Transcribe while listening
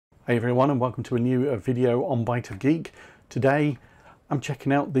Hey everyone, and welcome to a new video on Bite of Geek. Today I'm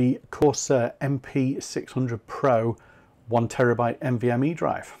checking out the CORSAIR MP600 PRO 1TB NVMe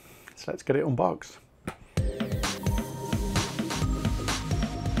drive. So let's get it unboxed.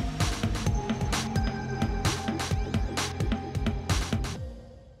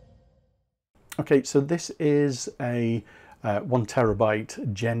 Okay, so this is a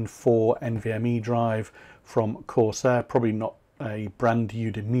 1TB Gen4 NVMe drive from CORSAIR. Probably not a brand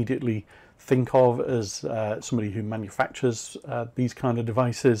you'd immediately think of as somebody who manufactures these kind of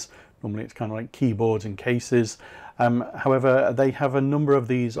devices. Normally it's kind of like keyboards and cases. However, they have a number of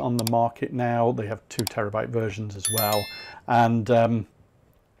these on the market now. They have 2TB versions as well, and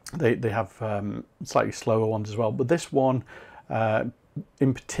they have slightly slower ones as well. But this one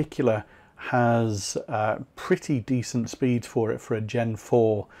in particular has pretty decent speeds for it for a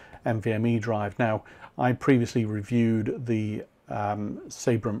Gen4 NVMe drive. Now, I previously reviewed the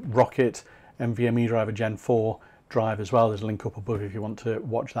Sabrent Rocket NVMe drive, Gen4 drive as well. There's a link up above if you want to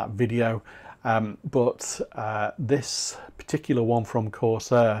watch that video. But this particular one from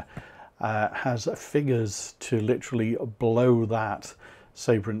CORSAIR has figures to literally blow that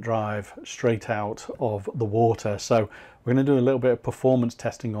Sabrent drive straight out of the water. So we're going to do a little bit of performance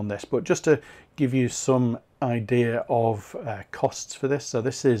testing on this, but just to give you some idea of costs for this. So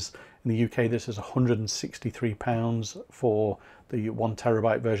this is, in the UK, this is £163 for the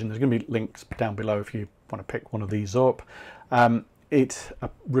 1TB version. There's going to be links down below if you want to pick one of these up. It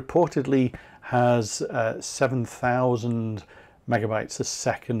reportedly has 7,000 megabytes a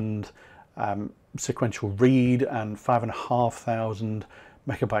second sequential read and 5,500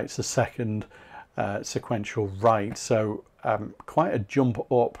 megabytes a second sequential write. So quite a jump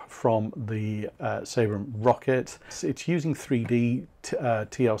up from the Sabrent Rocket. It's using 3D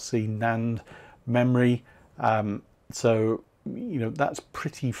TLC NAND memory, so you know that's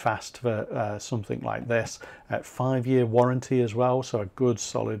pretty fast for something like this. 5-year warranty as well, so a good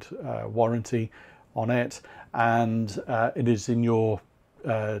solid warranty on it, and it is in your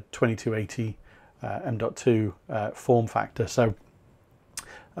 2280 M.2 form factor. So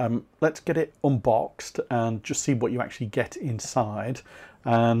let's get it unboxed and just see what you actually get inside,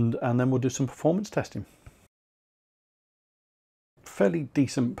 and then we'll do some performance testing. Fairly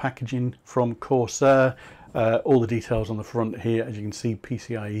decent packaging from CORSAIR. All the details on the front here, as you can see,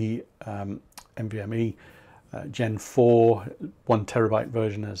 PCIe NVMe Gen4 1TB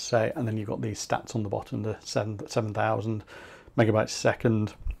version, as I say, and then you've got these stats on the bottom, the 7,000 megabytes a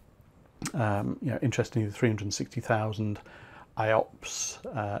second. You know, interestingly, 360,000 IOPS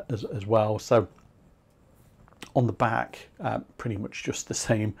as well. So on the back, pretty much just the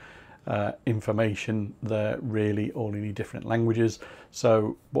same information there, really, all in different languages.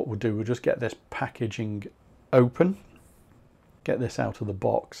 So what we'll do, we'll just get this packaging open, get this out of the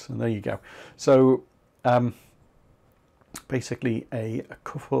box, and there you go. So basically a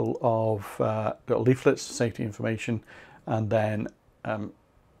couple of little leaflets, safety information, and then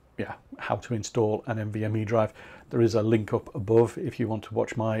yeah, how to install an NVMe drive. There is a link up above if you want to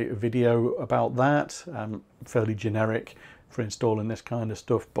watch my video about that. Fairly generic for installing this kind of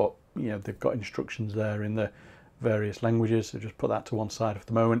stuff, but you know, they've got instructions there in the various languages, so just put that to one side for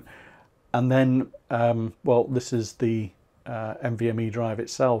the moment. And then well, this is the NVMe drive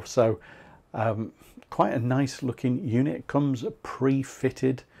itself. So quite a nice looking unit. It comes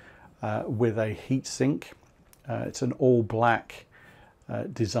pre-fitted with a heatsink. It's an all black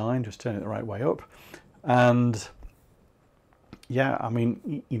design, just turn it the right way up, and yeah, I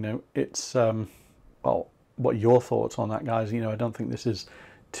mean, you know, it's well, what are your thoughts on that, guys? You know, I don't think this is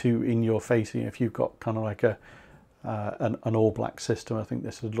too in your face. You know, if you've got kind of like a an all black system, I think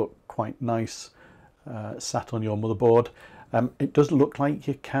this would look quite nice sat on your motherboard. It does look like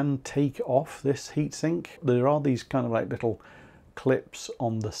you can take off this heatsink. There are these kind of like little clips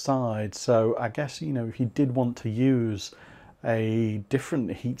on the side, so I guess, you know, if you did want to use a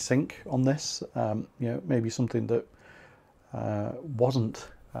different heatsink on this, you know, maybe something that wasn't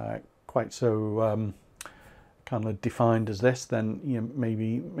quite so kind of defined as this, then you know, maybe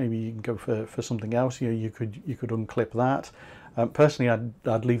you can go for something else. You know, you could unclip that. Personally,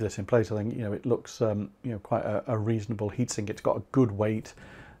 I'd leave this in place. I think, you know, it looks you know, quite a reasonable heatsink. It's got a good weight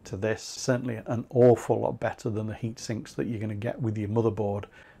to this, certainly an awful lot better than the heat sinks that you're going to get with your motherboard.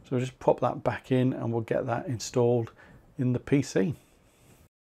 So just pop that back in and we'll get that installed in the PC.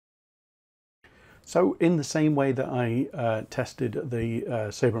 So in the same way that I tested the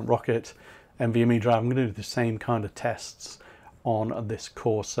Sabrent Rocket NVMe drive, I'm going to do the same kind of tests on this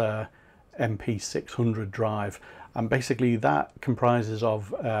CORSAIR MP600 drive, and basically that comprises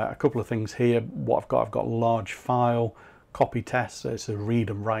of a couple of things here. What I've got a large file copy test, so it's a read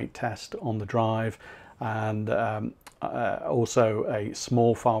and write test on the drive, and also a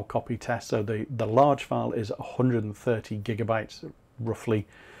small file copy test. So the large file is 130 gigabytes roughly,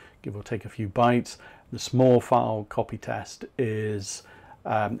 give or take a few bytes. The small file copy test is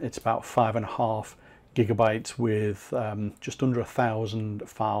it's about 5.5 gigabytes with just under 1,000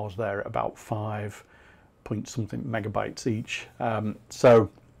 files there, about 5 point something megabytes each.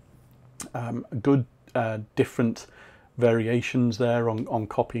 Good different variations there on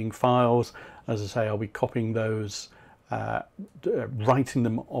copying files. As I say, I'll be copying those, writing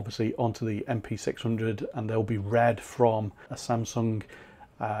them obviously onto the MP600, and they'll be read from a Samsung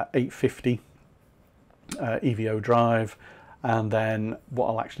 850 EVO drive. And then what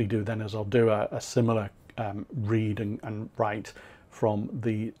I'll actually do then is I'll do a similar read and write from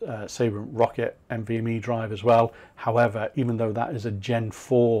the Sabrent Rocket NVMe drive as well. However, even though that is a Gen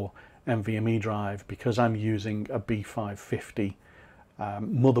 4 NVMe drive, because I'm using a B550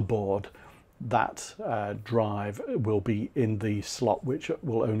 motherboard, that drive will be in the slot which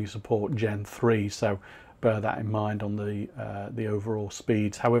will only support Gen 3. So bear that in mind on the overall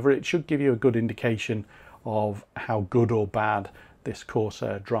speeds. However, it should give you a good indication of how good or bad this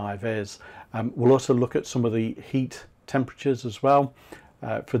Corsair drive is. We'll also look at some of the heat temperatures as well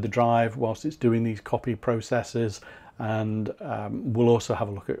for the drive whilst it's doing these copy processes, and we'll also have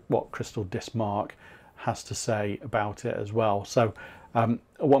a look at what Crystal Disk Mark has to say about it as well. So what I'm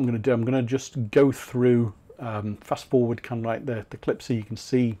going to do, I'm going to just go through, fast forward kind of like the clip so you can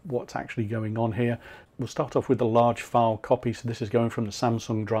see what's actually going on here. We'll start off with the large file copy. So this is going from the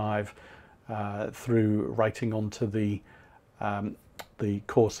Samsung drive through writing onto the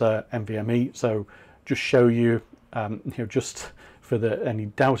Corsair NVMe. So just show you, just for any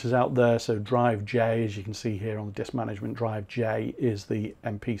doubters out there, so drive J, as you can see here on the disk management, drive J is the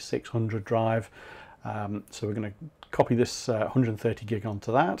MP600 drive. So we're going to copy this 130 gig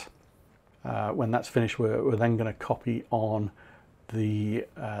onto that. When that's finished, we're then going to copy on the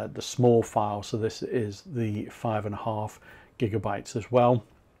small file. So this is the 5.5 gigabytes as well.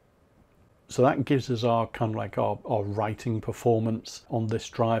 So that gives us our kind of like our writing performance on this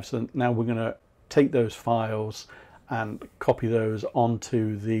drive. So now we're going to take those files and copy those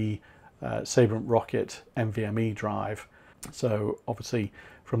onto the Sabrent Rocket NVMe drive. So obviously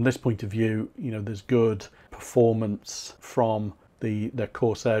from this point of view, there's good performance from the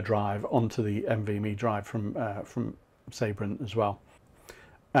Corsair drive onto the NVMe drive from Sabrent as well.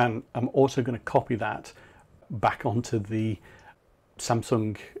 And I'm also going to copy that back onto the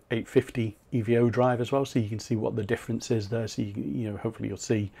Samsung 850 EVO drive as well, so you can see what the difference is there. So hopefully you'll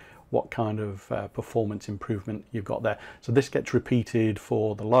see what kind of performance improvement you've got there. So this gets repeated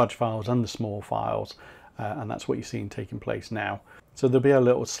for the large files and the small files, and that's what you're seeing taking place now. So there'll be a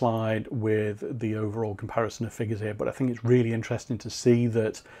little slide with the overall comparison of figures here, but I think it's really interesting to see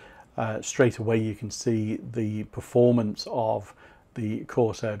that straight away you can see the performance of the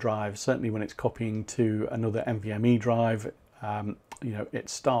Corsair drive. Certainly when it's copying to another NVMe drive, it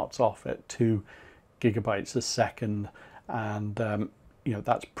starts off at 2 gigabytes a second, and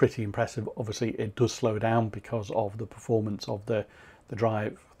that's pretty impressive. Obviously it does slow down because of the performance of the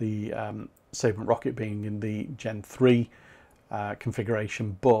drive, the Sabrent Rocket being in the Gen 3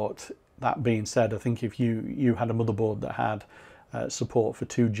 configuration. But that being said, I think if you had a motherboard that had support for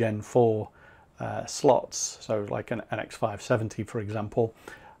 2 Gen 4 slots, so like an X570 for example,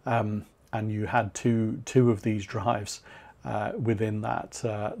 and you had two of these drives within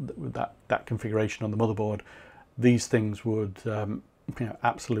that configuration on the motherboard, these things would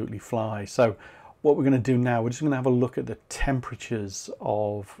absolutely fly. So what we're going to do now, we're just going to have a look at the temperatures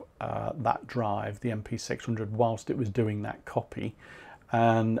of that drive, the MP600, whilst it was doing that copy.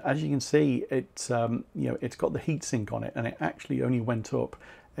 And as you can see, it's got the heatsink on it, and it actually only went up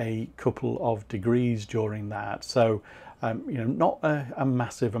a couple of degrees during that. So not a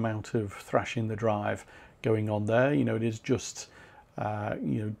massive amount of thrashing the drive going on there. It is just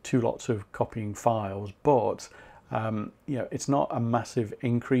 2 lots of copying files, but it's not a massive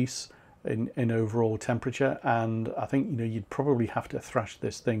increase in overall temperature. And I think you'd probably have to thrash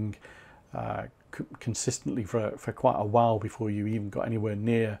this thing consistently for quite a while before you even got anywhere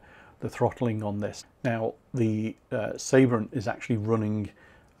near the throttling on this. Now the Sabrent is actually running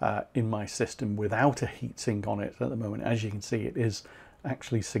in my system without a heatsink on it at the moment. As you can see, it is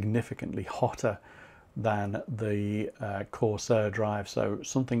actually significantly hotter than the Corsair drive. So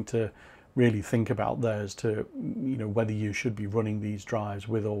something to really think about there as to whether you should be running these drives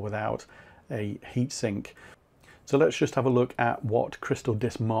with or without a heatsink. So let's just have a look at what Crystal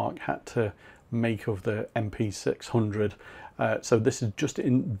Disk Mark had to make of the MP600. So this is just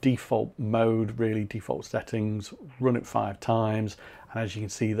in default mode, really default settings. Run it 5 times, and as you can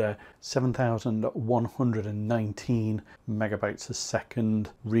see there, 7,119 megabytes a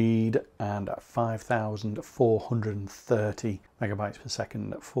second read and 5,430 megabytes per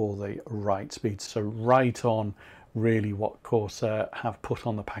second for the write speed. So right on really what Corsair have put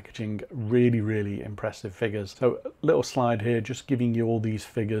on the packaging. Really impressive figures. So a little slide here just giving you all these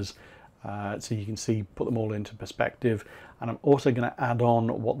figures so you can see, put them all into perspective. And I'm also going to add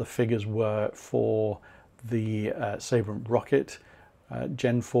on what the figures were for the Sabrent Rocket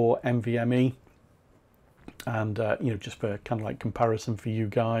Gen4 NVMe, and you know, just for kind of like comparison for you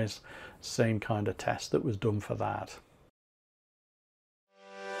guys, same kind of test that was done for that.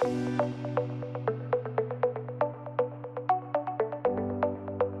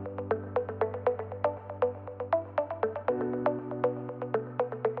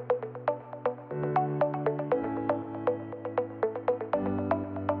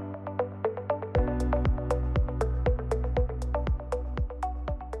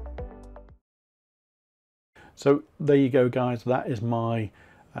 So there you go, guys. That is my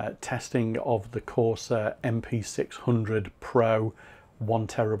testing of the Corsair MP600 PRO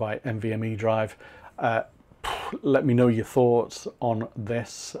 1TB NVMe drive. Let me know your thoughts on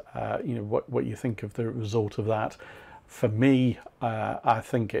this. You know, what you think of the result of that. For me, I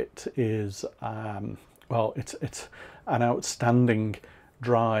think it is well, it's an outstanding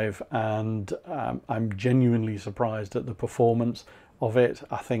drive, and I'm genuinely surprised at the performance of it.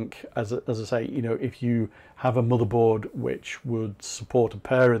 I think, as I say, you know, if you have a motherboard which would support a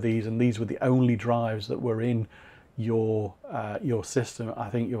pair of these, and these were the only drives that were in your system, I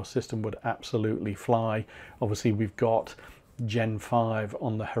think your system would absolutely fly. Obviously, we've got Gen 5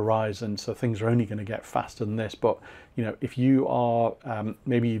 on the horizon, so things are only going to get faster than this. But you know, if you are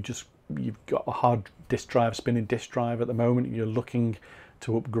maybe you've got a hard disk drive, spinning disk drive at the moment, you're looking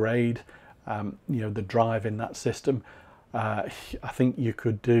to upgrade, you know, the drive in that system, I think you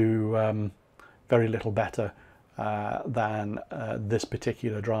could do very little better than this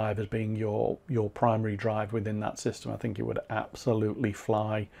particular drive as being your primary drive within that system. I think it would absolutely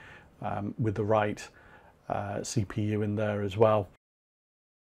fly with the right CPU in there as well.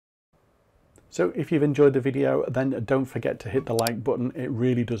 So if you've enjoyed the video, then don't forget to hit the like button. It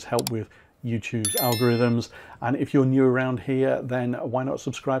really does help with YouTube's algorithms, and if you're new around here, then why not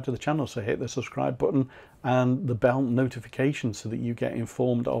subscribe to the channel? So hit the subscribe button and the bell notification so that you get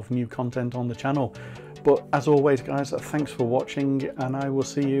informed of new content on the channel. But as always, guys, thanks for watching, and I will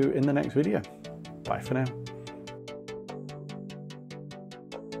see you in the next video. Bye for now.